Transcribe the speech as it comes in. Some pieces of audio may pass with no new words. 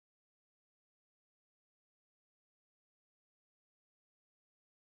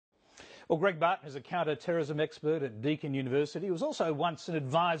Well, Greg Barton is a counter-terrorism expert at Deakin University. He was also once an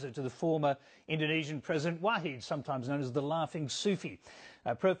advisor to the former Indonesian President Wahid, sometimes known as the Laughing Sufi.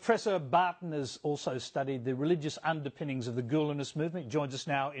 Professor Barton has also studied the religious underpinnings of the Gulenist movement. He joins us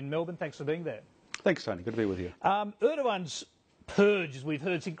now in Melbourne. Thanks for being there. Thanks, Tony. Good to be with you. Erdogan's purge, as we've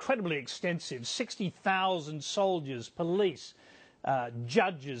heard, is incredibly extensive. 60,000 soldiers, police,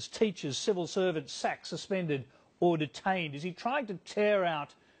 judges, teachers, civil servants sacked, suspended or detained. Is he trying to tear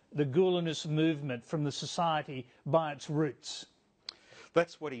out the Gulenist movement from the society by its roots?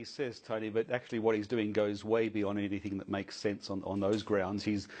 That's what he says, Tony, but actually what he's doing goes way beyond anything that makes sense on those grounds.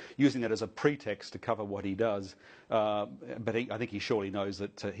 He's using that as a pretext to cover what he does, but I think he surely knows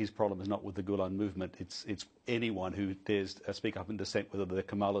that his problem is not with the Gulen movement. It's anyone who dares speak up in dissent, whether they're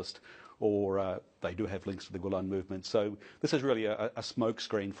Kemalist or they do have links to the Gulen movement. So this is really a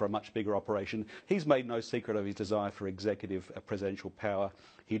smokescreen for a much bigger operation. He's made no secret of his desire for executive presidential power.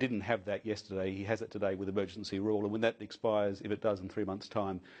 He didn't have that yesterday. He has it today with emergency rule, and when that expires, if it does in 3 months'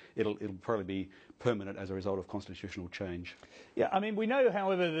 time, it'll probably be permanent as a result of constitutional change. Yeah, I mean, we know,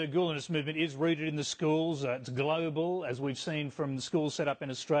 however, the Gulenist movement is rooted in the schools. It's global, as we've seen from the schools set up in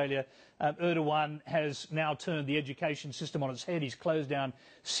Australia. Erdogan has now turned the education system on its head. He's closed down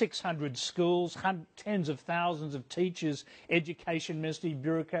 600 schools, tens of thousands of teachers, education ministry,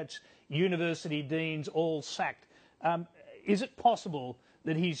 bureaucrats, university deans, all sacked. Is it possible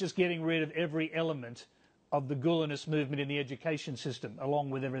that he's just getting rid of every element of the Gulenist movement in the education system,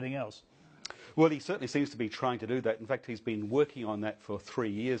 along with everything else? Well, he certainly seems to be trying to do that. In fact, he's been working on that for 3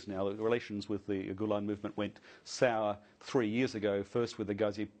 years now. The relations with the Gulen movement went sour 3 years ago, first with the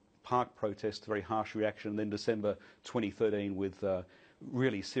Ghazi Park protest, very harsh reaction, then December 2013 with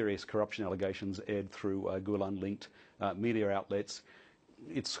really serious corruption allegations aired through Gulen-linked media outlets.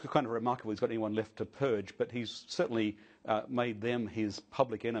 It's kind of remarkable he's got anyone left to purge, but he's certainly made them his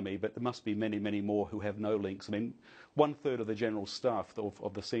public enemy, but there must be many, many more who have no links. I mean, 1/3 of the general staff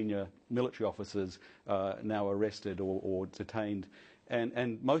of the senior military officers now arrested or detained.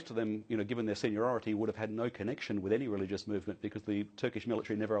 And most of them, given their seniority, would have had no connection with any religious movement because the Turkish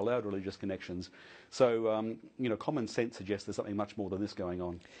military never allowed religious connections. So, common sense suggests there's something much more than this going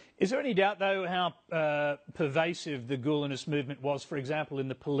on. Is there any doubt, though, how pervasive the Gulenist movement was, for example, in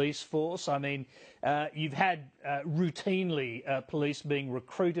the police force? I mean, you've had routinely police being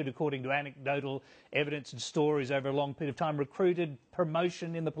recruited, according to anecdotal evidence and stories over a long period of time. Recruited,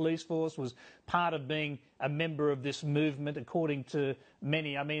 promotion in the police force was part of being a member of this movement, according to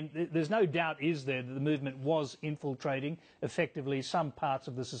many. I mean, there's no doubt, is there, that the movement was infiltrating effectively some parts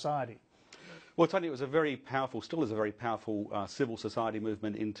of the society? Well, Tony, it was a very powerful, still is a very powerful civil society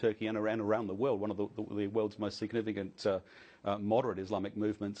movement in Turkey and around the world, one of the world's most significant moderate Islamic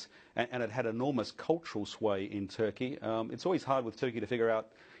movements, and it had enormous cultural sway in Turkey. It's always hard with Turkey to figure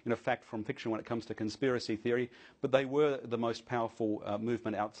out fact from fiction when it comes to conspiracy theory, but they were the most powerful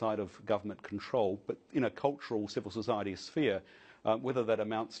movement outside of government control. But in a cultural civil society sphere, whether that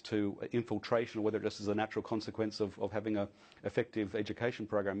amounts to infiltration or whether it just is a natural consequence of having an effective education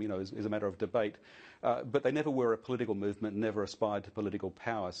program, is a matter of debate. But they never were a political movement, never aspired to political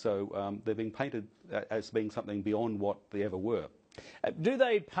power. So they're being painted as being something beyond what they ever were. Do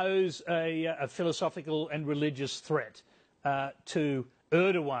they pose a philosophical and religious threat to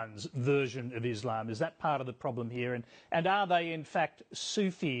Erdogan's version of Islam? Is that part of the problem here? And are they, in fact,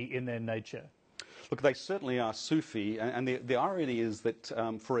 Sufi in their nature? Look, they certainly are Sufi, and the irony is that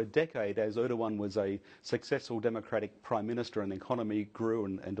for a decade, as Erdogan was a successful democratic prime minister and the economy grew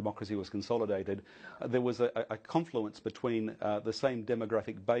and democracy was consolidated, there was a confluence between the same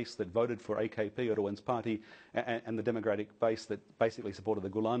demographic base that voted for AKP, Erdogan's party, and the democratic base that basically supported the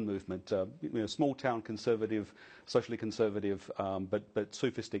Gulen movement. Small-town conservative, socially conservative, but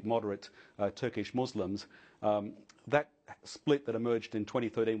Sufistic, moderate Turkish Muslims. That split that emerged in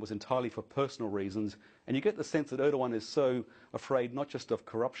 2013 was entirely for personal reasons, and you get the sense that Erdogan is so afraid not just of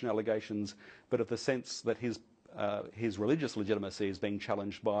corruption allegations, but of the sense that his religious legitimacy is being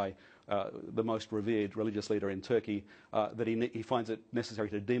challenged by the most revered religious leader in Turkey, that he finds it necessary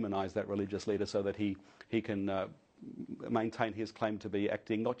to demonize that religious leader so that he can maintain his claim to be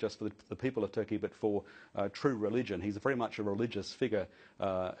acting not just for the people of Turkey but for true religion. He's very much a religious figure,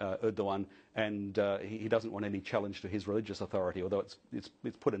 Erdogan, and he doesn't want any challenge to his religious authority, although it's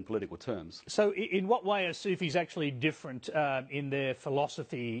put in political terms. So in what way are Sufis actually different in their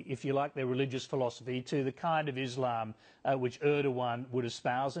philosophy, if you like, their religious philosophy, to the kind of Islam which Erdogan would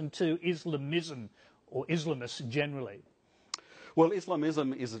espouse and to Islamism or Islamists generally? Well,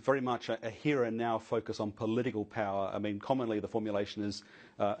 Islamism is very much a here and now focus on political power. I mean, commonly the formulation is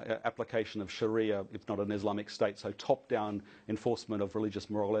application of Sharia, if not an Islamic state, so top-down enforcement of religious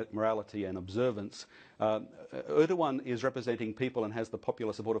morality and observance. Erdogan is representing people and has the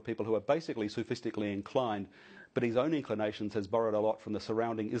popular support of people who are basically Sufistically inclined, but his own inclinations has borrowed a lot from the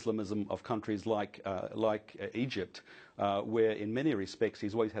surrounding Islamism of countries like Egypt, where in many respects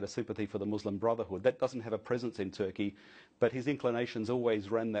he's always had a sympathy for the Muslim Brotherhood. That doesn't have a presence in Turkey, but his inclinations always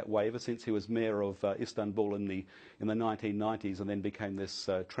ran that way ever since he was mayor of Istanbul in the 1990s and then became this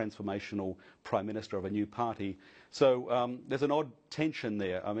transformational prime minister of a new party. So there's an odd tension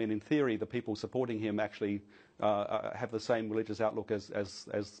there. I mean, in theory, the people supporting him actually have the same religious outlook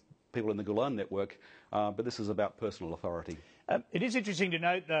as people in the Gulen network, but this is about personal authority. It is interesting to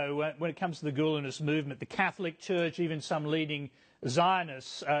note, though, when it comes to the Gulenist movement, the Catholic Church, even some leading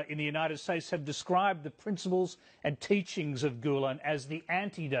Zionists in the United States have described the principles and teachings of Gulen as the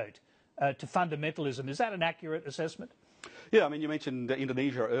antidote to fundamentalism. Is that an accurate assessment? Yeah, I mean, you mentioned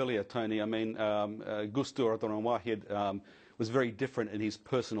Indonesia earlier, Tony. I mean, Gus Dur Abdurrahman Wahid was very different in his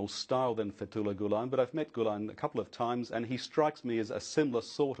personal style than Fethullah Gulen, but I've met Gulen a couple of times, and he strikes me as a similar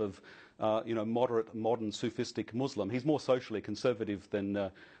sort of moderate, modern, Sufistic Muslim. He's more socially conservative than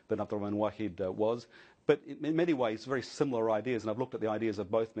Abdurrahman Wahid was. But in many ways, very similar ideas, and I've looked at the ideas of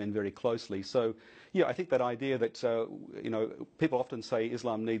both men very closely. So, yeah, I think that idea that, people often say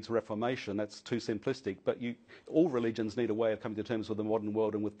Islam needs reformation, that's too simplistic, but all religions need a way of coming to terms with the modern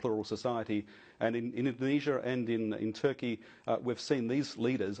world and with plural society. And in Indonesia and in Turkey, we've seen these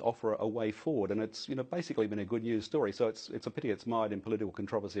leaders offer a way forward, and it's basically been a good news story. So it's a pity it's mired in political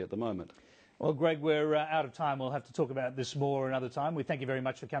controversy at the moment. Well, Greg, we're out of time. We'll have to talk about this more another time. We thank you very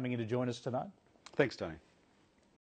much for coming in to join us tonight. Thanks, Tony.